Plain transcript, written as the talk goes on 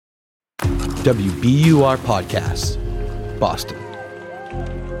WBUR Podcasts, Boston.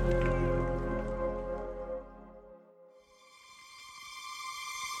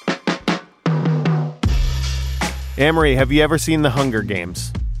 Amory, have you ever seen The Hunger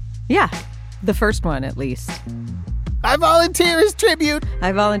Games? Yeah, the first one at least. I volunteer as tribute.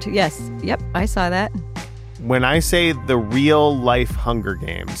 I volunteer. Yes. Yep, I saw that. When I say the real-life Hunger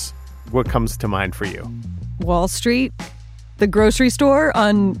Games, what comes to mind for you? Wall Street, the grocery store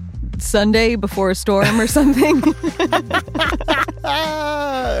on Sunday before a storm or something.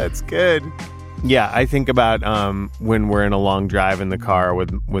 That's good. Yeah, I think about when we're in a long drive in the car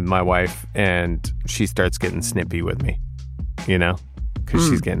with my wife and she starts getting snippy with me, you know, because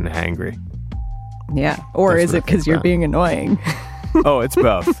she's getting hangry. Yeah. Or That's is it because you're being annoying? Oh, it's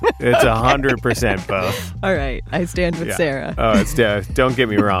both. It's 100% both. All right. I stand with Sarah. Oh, it's don't get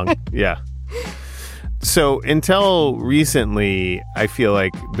me wrong. Yeah. So until recently, I feel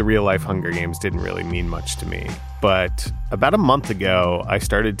like the real life Hunger Games didn't really mean much to me. But about a month ago, I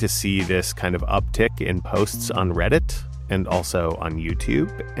started to see this kind of uptick in posts on Reddit and also on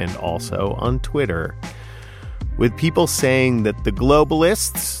YouTube and also on Twitter with people saying that the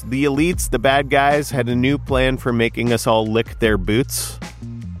globalists, the elites, the bad guys had a new plan for making us all lick their boots.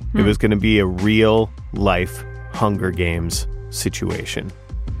 It was going to be a real life Hunger Games situation.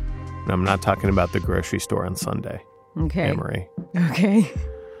 And I'm not talking about the grocery store on Sunday. Okay. Amory. Okay.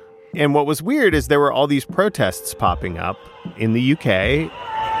 And what was weird is there were all these protests popping up in the UK.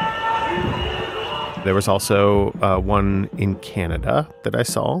 There was also one in Canada that I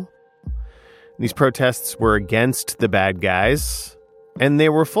saw. These protests were against the bad guys. And they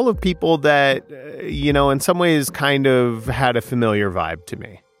were full of people that, you know, in some ways kind of had a familiar vibe to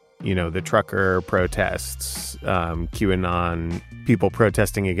me. You know, the trucker protests, QAnon, people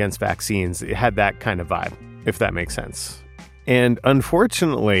protesting against vaccines. It had that kind of vibe, if that makes sense. And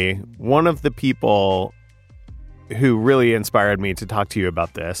unfortunately, one of the people who really inspired me to talk to you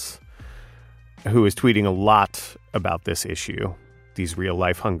about this, who is tweeting a lot about this issue, these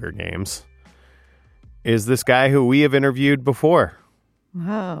real-life Hunger Games, is this guy who we have interviewed before.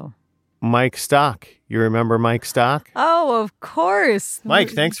 Wow. Mike Stock. You remember Mike Stock? Oh, of course. Mike,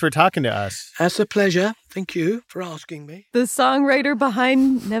 thanks for talking to us. That's a pleasure. Thank you for asking me. The songwriter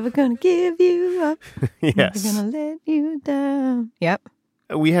behind Never Gonna Give You Up. Yes. Never Gonna Let You Down. Yep.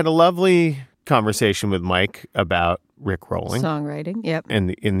 We had a lovely conversation with Mike about Rickrolling. Songwriting, yep.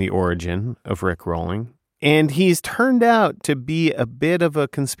 And in the origin of Rickrolling. And he's turned out to be a bit of a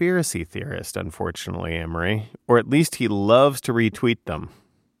conspiracy theorist, unfortunately, Amory. Or at least he loves to retweet them.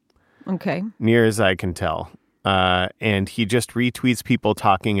 Okay. Near as I can tell. And he just retweets people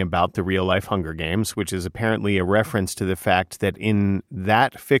talking about the real-life Hunger Games, which is apparently a reference to the fact that in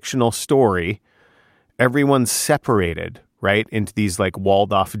that fictional story, everyone's separated, right, into these, like,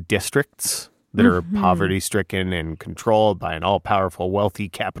 walled-off districts that are poverty-stricken and controlled by an all-powerful, wealthy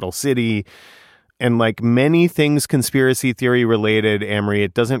capital city. And like many things conspiracy theory related, Amory,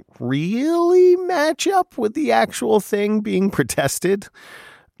 it doesn't really match up with the actual thing being protested.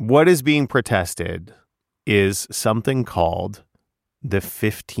 What is being protested is something called the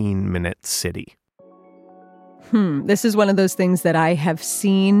 15-minute city. This is one of those things that I have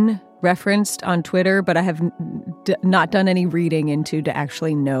seen referenced on Twitter, but I have not done any reading into to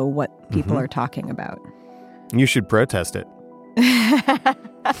actually know what people are talking about. You should protest it.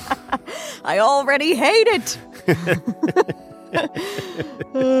 I already hate it.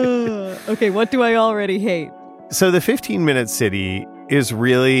 Okay, what do I already hate? So the 15-minute city is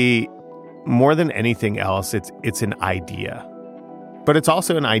really, more than anything else, it's an idea. But it's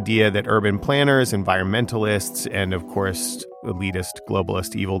also an idea that urban planners, environmentalists, and of course, elitist,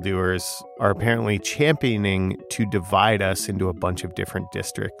 globalist evildoers are apparently championing to divide us into a bunch of different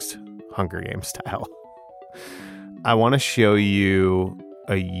districts, Hunger Games style. I want to show you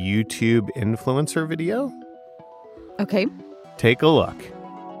a YouTube influencer video. Okay. Take a look.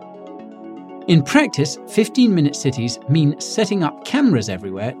 In practice, 15-minute cities mean setting up cameras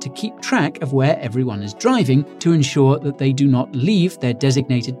everywhere to keep track of where everyone is driving to ensure that they do not leave their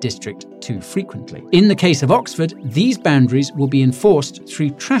designated district too frequently. In the case of Oxford, these boundaries will be enforced through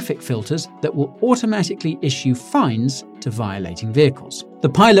traffic filters that will automatically issue fines to violating vehicles. The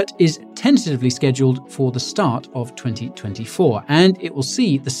pilot is tentatively scheduled for the start of 2024, and it will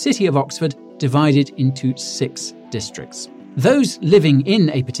see the city of Oxford divided into 6 districts. Those living in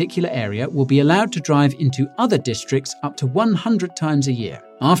a particular area will be allowed to drive into other districts up to 100 times a year.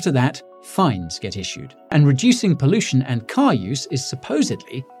 After that, fines get issued. And reducing pollution and car use is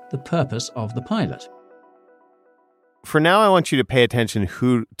supposedly the purpose of the pilot. For now, I want you to pay attention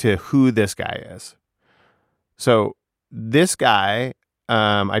to who this guy is. So this guy,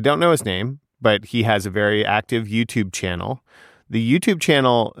 I don't know his name, but he has a very active YouTube channel. The YouTube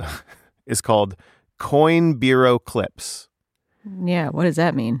channel is called Coin Bureau Clips. Yeah, what does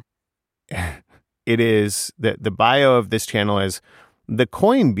that mean? It is, the bio of this channel is, the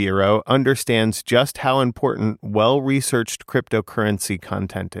Coin Bureau understands just how important well-researched cryptocurrency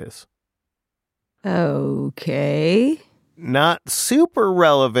content is. Okay. Not super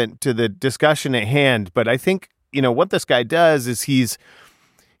relevant to the discussion at hand, but I think, what this guy does is he's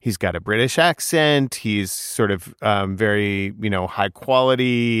got a British accent. He's sort of very, high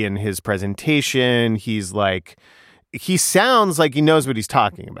quality in his presentation. He sounds like he knows what he's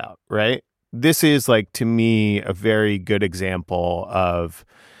talking about, right? This is, to me, a very good example of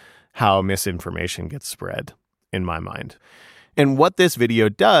how misinformation gets spread, in my mind. And what this video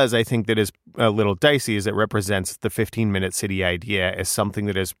does, I think that is a little dicey, is it represents the 15-minute city idea as something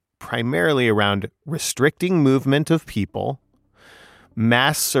that is primarily around restricting movement of people,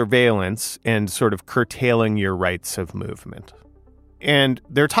 mass surveillance, and sort of curtailing your rights of movement. And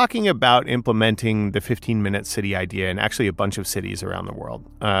they're talking about implementing the 15-minute city idea in actually a bunch of cities around the world.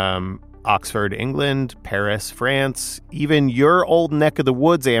 Oxford, England, Paris, France, even your old neck of the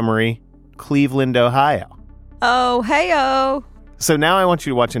woods, Amory, Cleveland, Ohio. Oh, hey-oh. So now I want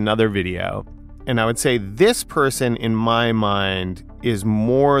you to watch another video. And I would say this person, in my mind, is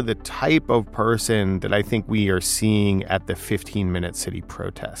more the type of person that I think we are seeing at the 15-minute city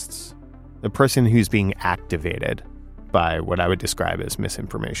protests. The person who's being activated by what I would describe as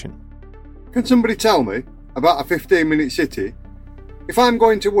misinformation. Can somebody tell me about a 15-minute city? If I'm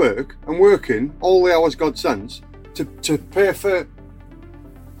going to work and working all the hours God sends to pay for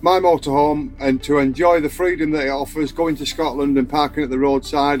my motorhome and to enjoy the freedom that it offers, going to Scotland and parking at the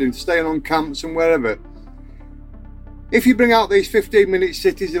roadside and staying on camps and wherever. If you bring out these 15-minute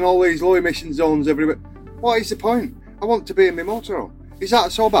cities and all these low emission zones everywhere, what is the point? I want to be in my motorhome. Is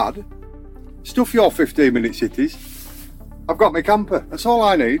that so bad? Stuff your 15-minute cities. I've got my camper. That's all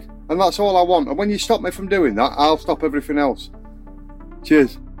I need and that's all I want. And when you stop me from doing that, I'll stop everything else.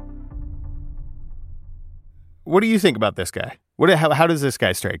 Cheers. What do you think about this guy? How does this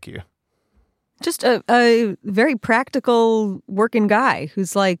guy strike you? Just a very practical working guy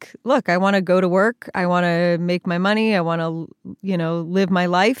who's like, look, I want to go to work. I want to make my money. I want to, live my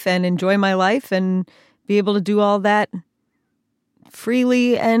life and enjoy my life and be able to do all that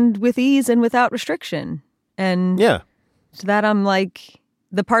freely and with ease and without restriction. And yeah, to that I'm like,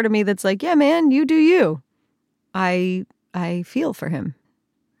 the part of me that's like, yeah, man, you do you. I feel for him.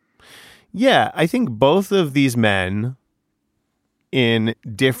 Yeah, I think both of these men, in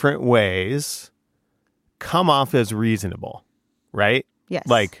different ways, come off as reasonable, right? Yes.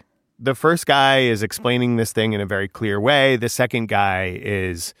 Like, the first guy is explaining this thing in a very clear way. The second guy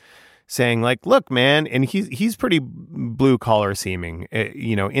is saying, look, man, and he's pretty blue-collar seeming.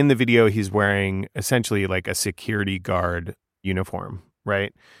 In the video, he's wearing essentially like a security guard uniform,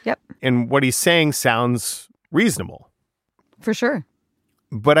 right? Yep. And what he's saying sounds reasonable. For sure.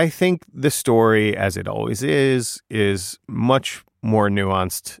 But I think the story, as it always is much more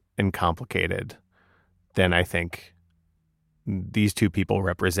nuanced and complicated than I think these two people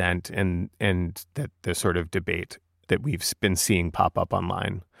represent, and that the sort of debate that we've been seeing pop up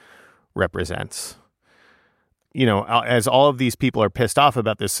online represents. As all of these people are pissed off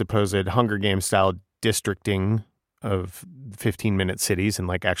about this supposed Hunger Games style districting of 15-minute cities and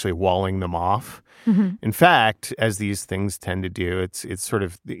actually walling them off. Mm-hmm. In fact, as these things tend to do, it's sort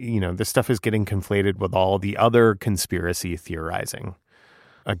of, this stuff is getting conflated with all the other conspiracy theorizing.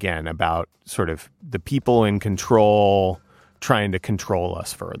 Again, about sort of the people in control trying to control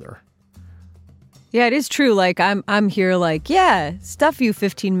us further. Yeah, it is true. I'm here yeah, stuff you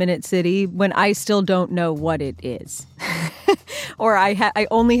 15-minute city when I still don't know what it is. Or I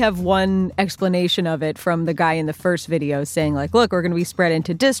only have one explanation of it from the guy in the first video saying look, we're going to be spread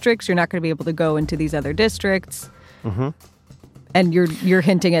into districts. You're not going to be able to go into these other districts. Mm-hmm. And you're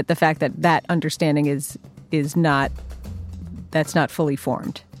hinting at the fact that understanding is not, that's not fully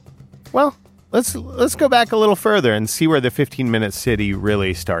formed. Well, let's go back a little further and see where the 15-minute city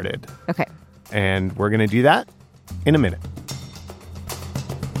really started. Okay. And we're going to do that in a minute.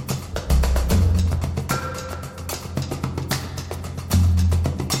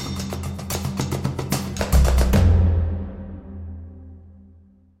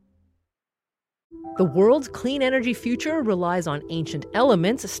 The world's clean energy future relies on ancient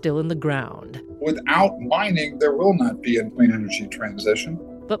elements still in the ground. Without mining, there will not be a clean energy transition.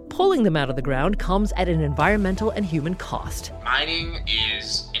 But pulling them out of the ground comes at an environmental and human cost. Mining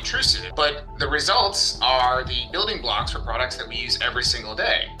is intrusive, but the results are the building blocks for products that we use every single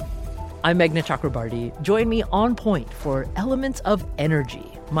day. I'm Meghna Chakrabarty. Join me on Point for Elements of Energy,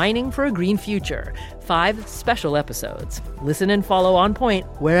 Mining for a Green Future. 5 special episodes. Listen and follow On Point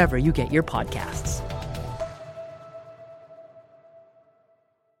wherever you get your podcasts.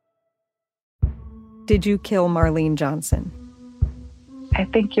 Did you kill Marlene Johnson? I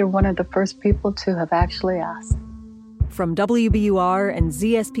think you're one of the first people to have actually asked. From WBUR and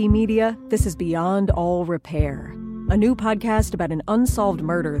ZSP Media, this is Beyond All Repair, a new podcast about an unsolved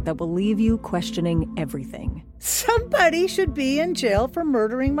murder that will leave you questioning everything. Somebody should be in jail for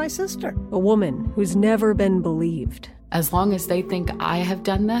murdering my sister. A woman who's never been believed. As long as they think I have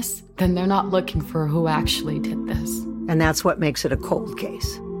done this, then they're not looking for who actually did this. And that's what makes it a cold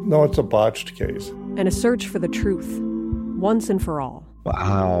case. No, it's a botched case. And a search for the truth, once and for all.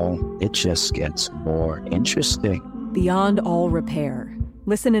 Wow, it just gets more interesting. Beyond All Repair.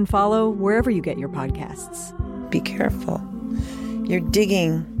 Listen and follow wherever you get your podcasts. Be careful. You're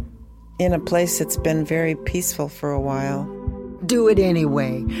digging in a place that's been very peaceful for a while. Do it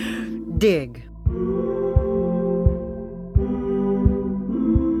anyway. Dig.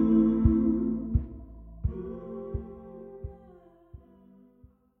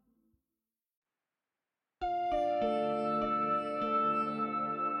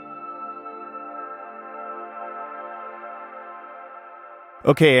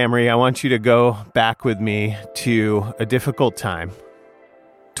 Okay, Amory, I want you to go back with me to a difficult time.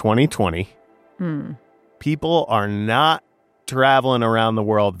 2020. People are not traveling around the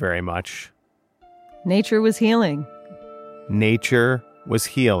world very much. Nature was healing. Nature was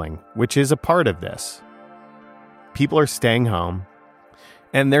healing, which is a part of this. People are staying home,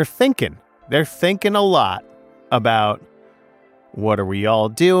 and they're thinking. They're thinking a lot about what are we all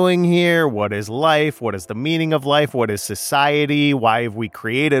doing here? What is life? What is the meaning of life? What is society? Why have we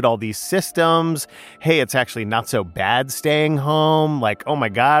created all these systems? Hey, it's actually not so bad staying home. Like, oh my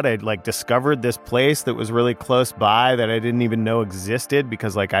God, I discovered this place that was really close by that I didn't even know existed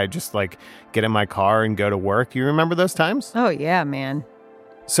because I just get in my car and go to work. You remember those times? Oh yeah, man.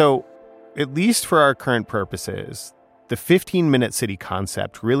 So at least for our current purposes, the 15-minute city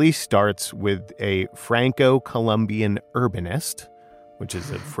concept really starts with a Franco-Colombian urbanist, which is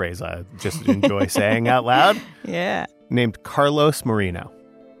a phrase I just enjoy saying out loud. Yeah. Named Carlos Moreno.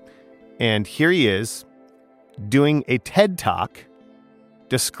 And here he is doing a TED Talk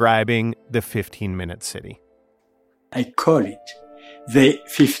describing the 15-minute city. I call it the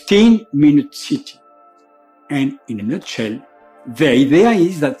 15-minute city. And in a nutshell, the idea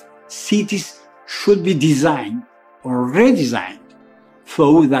is that cities should be designed or redesigned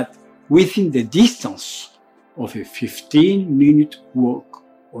so that within the distance of a 15-minute walk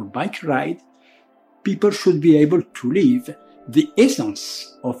or bike ride, people should be able to live the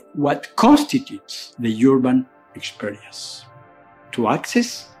essence of what constitutes the urban experience. To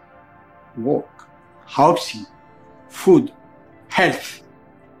access work, housing, food, health,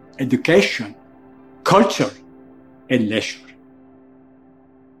 education, culture, and leisure.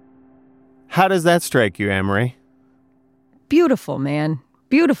 How does that strike you, Amory? Beautiful, man.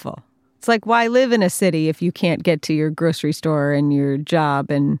 Beautiful. It's like, why live in a city if you can't get to your grocery store and your job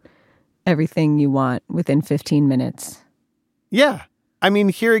and everything you want within 15 minutes? Yeah. I mean,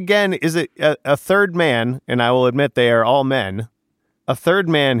 here again, is it a third man, and I will admit they are all men, a third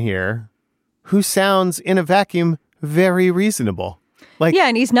man here who sounds in a vacuum very reasonable. Yeah,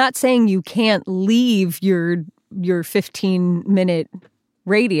 and he's not saying you can't leave your 15-minute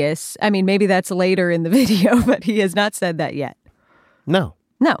radius. I mean, maybe that's later in the video, but he has not said that yet. No.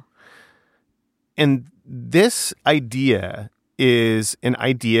 And this idea is an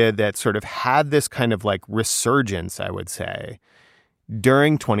idea that sort of had this kind of resurgence, I would say,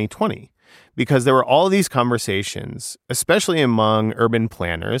 during 2020, because there were all these conversations, especially among urban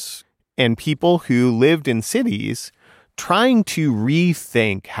planners and people who lived in cities, trying to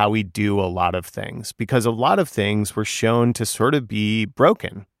rethink how we do a lot of things, because a lot of things were shown to sort of be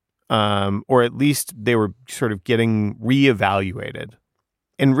broken, or at least they were sort of getting reevaluated.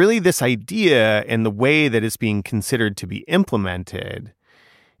 And really this idea and the way that it's being considered to be implemented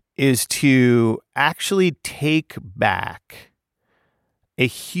is to actually take back a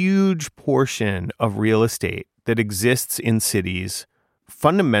huge portion of real estate that exists in cities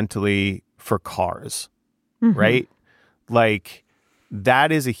fundamentally for cars, right?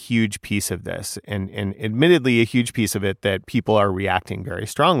 That is a huge piece of this, and admittedly a huge piece of it that people are reacting very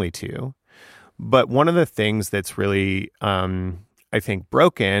strongly to. But one of the things that's really, I think,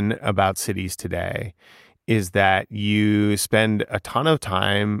 broken about cities today is that you spend a ton of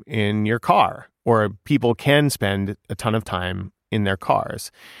time in your car, or people can spend a ton of time in their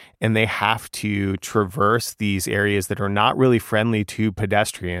cars. And they have to traverse these areas that are not really friendly to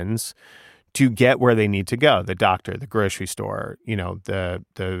pedestrians to get where they need to go. The doctor, the grocery store, the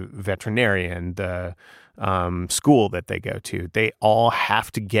veterinarian, the school that they go to. They all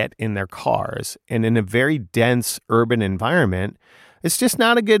have to get in their cars. And in a very dense urban environment, it's just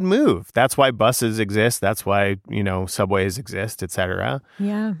not a good move. That's why buses exist. That's why, subways exist, et cetera.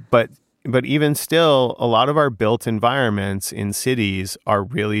 Yeah. But even still, a lot of our built environments in cities are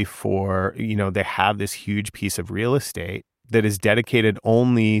really for, they have this huge piece of real estate that is dedicated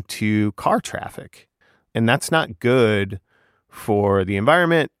only to car traffic. And that's not good for the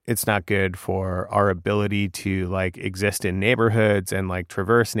environment. It's not good for our ability to exist in neighborhoods and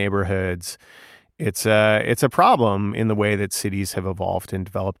traverse neighborhoods. It's a problem in the way that cities have evolved and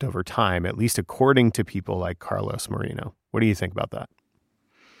developed over time, at least according to people like Carlos Marino. What do you think about that?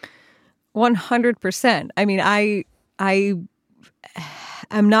 100%. I mean,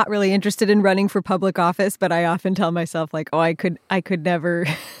 I'm not really interested in running for public office, but I often tell myself I could never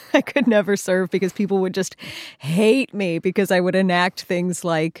serve because people would just hate me because I would enact things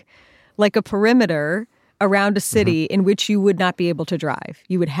like a perimeter around a city in which you would not be able to drive.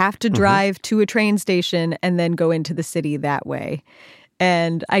 You would have to drive to a train station and then go into the city that way.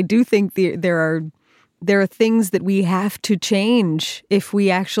 And I do think there are things that we have to change if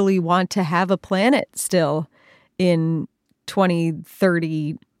we actually want to have a planet still in 20,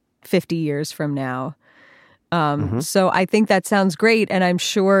 30, 50 years from now. So I think that sounds great. And I'm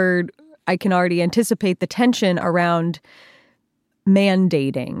sure I can already anticipate the tension around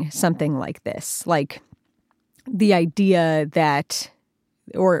mandating something like this. Like the idea that,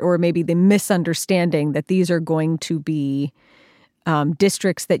 or maybe the misunderstanding that these are going to be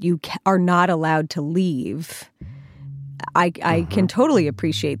districts that you are not allowed to leave. I can totally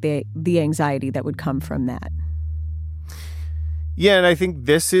appreciate the anxiety that would come from that. Yeah, and I think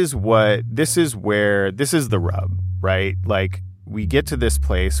this is the rub, right? We get to this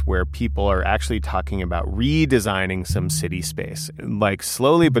place where people are actually talking about redesigning some city space.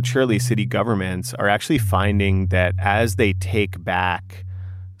 Slowly but surely, city governments are actually finding that as they take back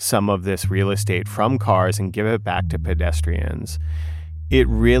some of this real estate from cars and give it back to pedestrians, it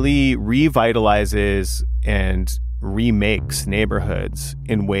really revitalizes and remakes neighborhoods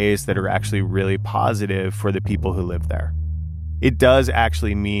in ways that are actually really positive for the people who live there. It does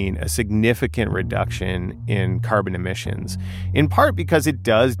actually mean a significant reduction in carbon emissions, in part because it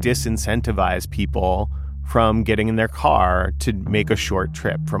does disincentivize people from getting in their car to make a short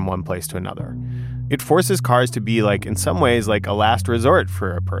trip from one place to another. It forces cars to be in some ways a last resort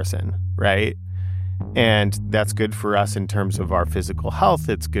for a person, right? And that's good for us in terms of our physical health.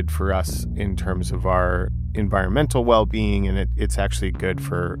 It's good for us in terms of our environmental well-being, and it's actually good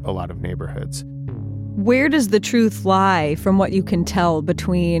for a lot of neighborhoods. Where does the truth lie from what you can tell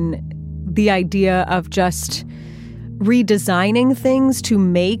between the idea of just redesigning things to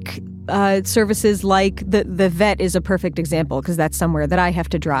make services like the vet is a perfect example because that's somewhere that I have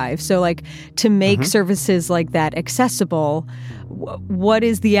to drive. So to make services like that accessible, what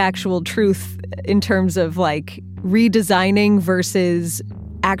is the actual truth in terms of redesigning versus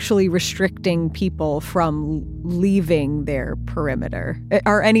actually restricting people from leaving their perimeter?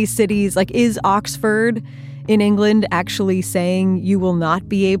 Are any cities, is Oxford in England actually saying you will not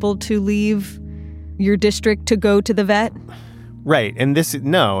be able to leave your district to go to the vet? Right. And this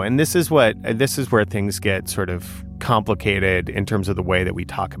is where things get sort of complicated in terms of the way that we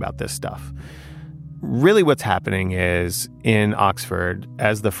talk about this stuff. Really what's happening is in Oxford,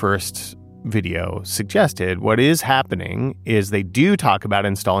 as the first video suggested, what is happening is they do talk about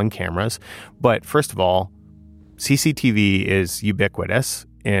installing cameras, but first of all, CCTV is ubiquitous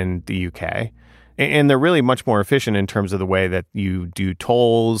in the UK, and they're really much more efficient in terms of the way that you do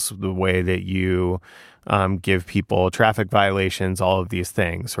tolls, the way that you give people traffic violations, all of these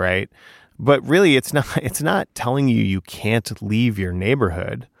things, right? But really, it's not telling you can't leave your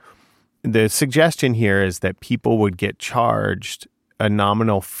neighborhood. The suggestion here is that people would get charged a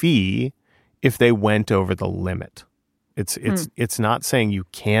nominal fee if they went over the limit. It's not saying you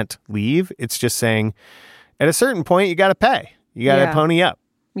can't leave. It's just saying at a certain point, you got to pay. You got to pony up.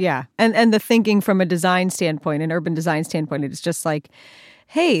 Yeah. And the thinking from a design standpoint, an urban design standpoint, it's just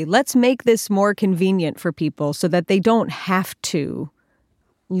hey, let's make this more convenient for people so that they don't have to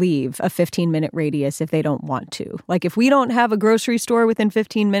leave a 15-minute radius if they don't want to. If we don't have a grocery store within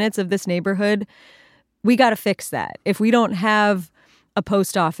 15 minutes of this neighborhood, we got to fix that. If we don't have a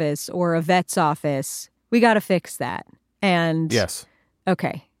post office or a vet's office, we got to fix that. And yes.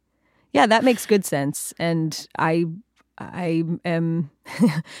 Okay. Yeah, that makes good sense. And I I am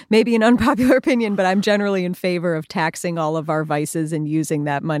maybe an unpopular opinion, but I'm generally in favor of taxing all of our vices and using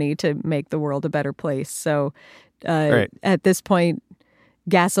that money to make the world a better place. So at this point,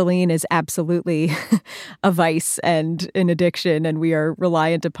 gasoline is absolutely a vice and an addiction, and we are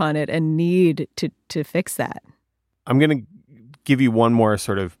reliant upon it and need to fix that. I'm going to give you one more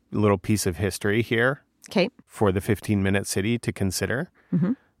sort of little piece of history here. Okay. For the 15-minute city to consider.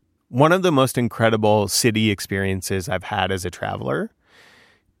 Mm-hmm. One of the most incredible city experiences I've had as a traveler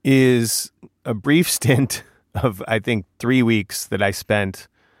is a brief stint of, I think, 3 weeks that I spent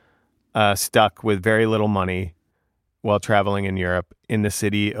stuck with very little money while traveling in Europe in the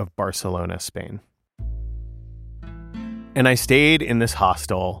city of Barcelona, Spain. And I stayed in this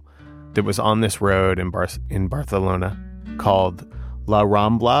hostel that was on this road in Barcelona called La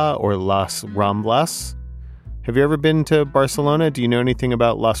Rambla or Las Ramblas. Have you ever been to Barcelona? Do you know anything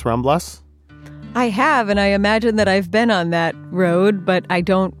about Las Ramblas? I have, and I imagine that I've been on that road, but I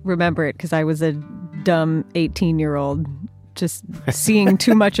don't remember it because I was a dumb 18-year-old just seeing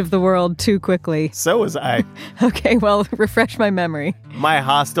too much of the world too quickly. So was I. Okay, well, refresh my memory. My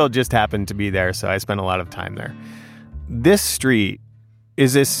hostel just happened to be there, so I spent a lot of time there. This street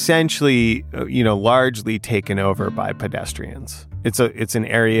is essentially, largely taken over by pedestrians. It's an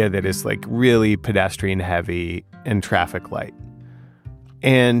area that is like really pedestrian heavy and traffic light.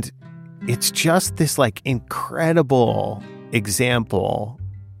 And it's just this like incredible example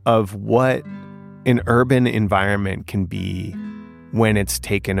of what an urban environment can be when it's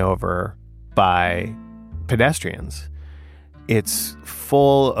taken over by pedestrians. It's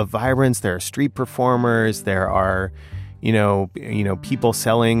full of vibrance. There are street performers. There are people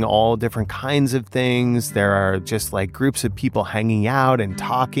selling all different kinds of things. There are just like groups of people hanging out and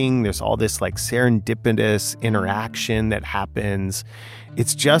talking. There's all this like serendipitous interaction that happens.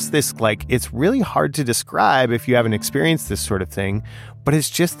 It's just this like, it's really hard to describe if you haven't experienced this sort of thing, but it's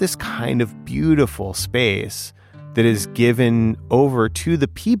just this kind of beautiful space that is given over to the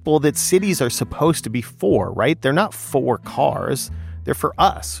people that cities are supposed to be for, right? They're not for cars. They're for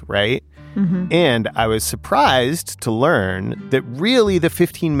us, right? Mm-hmm. And I was surprised to learn that really the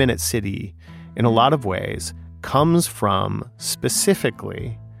 15-minute city, in a lot of ways, comes from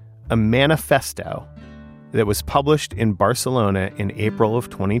specifically a manifesto that was published in Barcelona in April of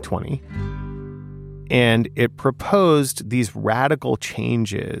 2020. And it proposed these radical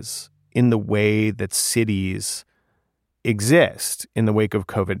changes in the way that cities exist in the wake of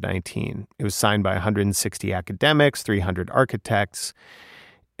COVID-19. It was signed by 160 academics, 300 architects.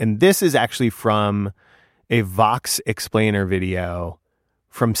 And this is actually from a Vox Explainer video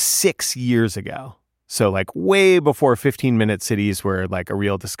from 6 years ago. So like way before 15-minute cities were like a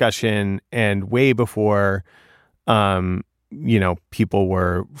real discussion, and way before, people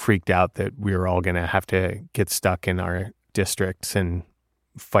were freaked out that we were all going to have to get stuck in our districts and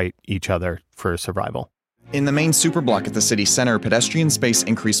fight each other for survival. In the main superblock at the city center, pedestrian space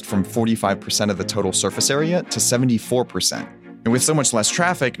increased from 45% of the total surface area to 74%. And with so much less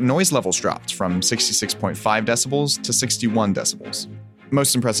traffic, noise levels dropped from 66.5 decibels to 61 decibels.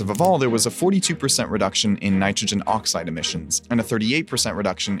 Most impressive of all, there was a 42% reduction in nitrogen oxide emissions and a 38%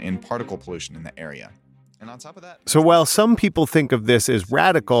 reduction in particle pollution in the area. And on top of that... So while some people think of this as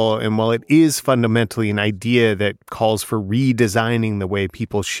radical, and while it is fundamentally an idea that calls for redesigning the way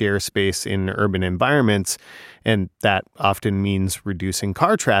people share space in urban environments, and that often means reducing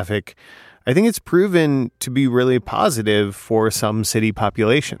car traffic, I think it's proven to be really positive for some city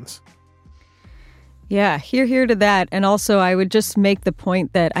populations. Yeah, hear to that. And also, I would just make the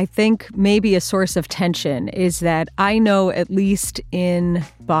point that I think maybe a source of tension is that I know, at least in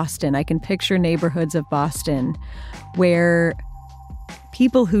Boston, I can picture neighborhoods of Boston where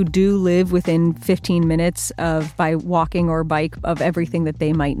people who do live within 15 minutes of, by walking or bike, of everything that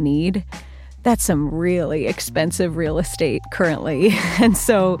they might need, that's some really expensive real estate currently. And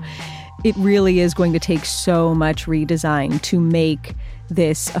so it really is going to take so much redesign to make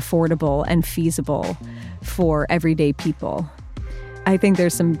this affordable and feasible for everyday people. I think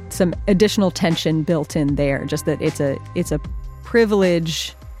there's some additional tension built in there, just that it's a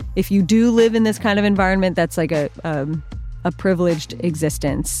privilege. If you do live in this kind of environment, that's like a privileged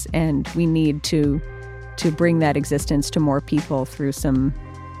existence, and we need to bring that existence to more people through some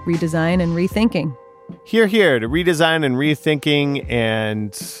redesign and rethinking. Hear to redesign and rethinking,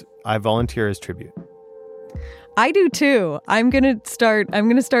 and I volunteer as tribute. I do too. I'm gonna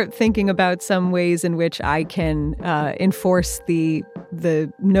start thinking about some ways in which I can enforce the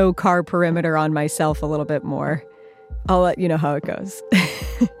no car perimeter on myself a little bit more. I'll let you know how it goes.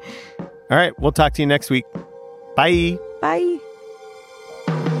 All right, we'll talk to you next week. Bye. Bye.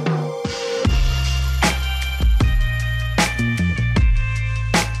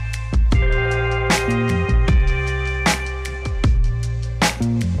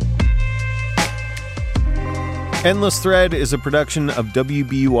 Endless Thread is a production of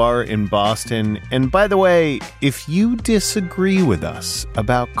WBUR in Boston. And by the way, if you disagree with us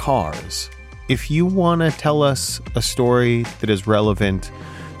about cars, if you want to tell us a story that is relevant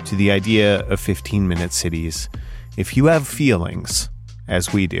to the idea of 15-minute cities, if you have feelings,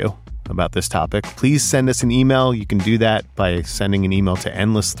 as we do, about this topic, please send us an email. You can do that by sending an email to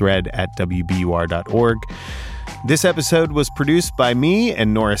endlessthread@wbur.org. This episode was produced by me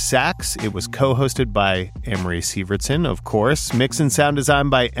and Nora Sachs. It was co-hosted by Amory Sivertson, of course. Mix and sound design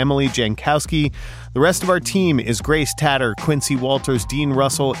by Emily Jankowski. The rest of our team is Grace Tatter, Quincy Walters, Dean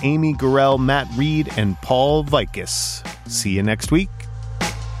Russell, Amy Gurrell, Matt Reed, and Paul Vikis. See you next week.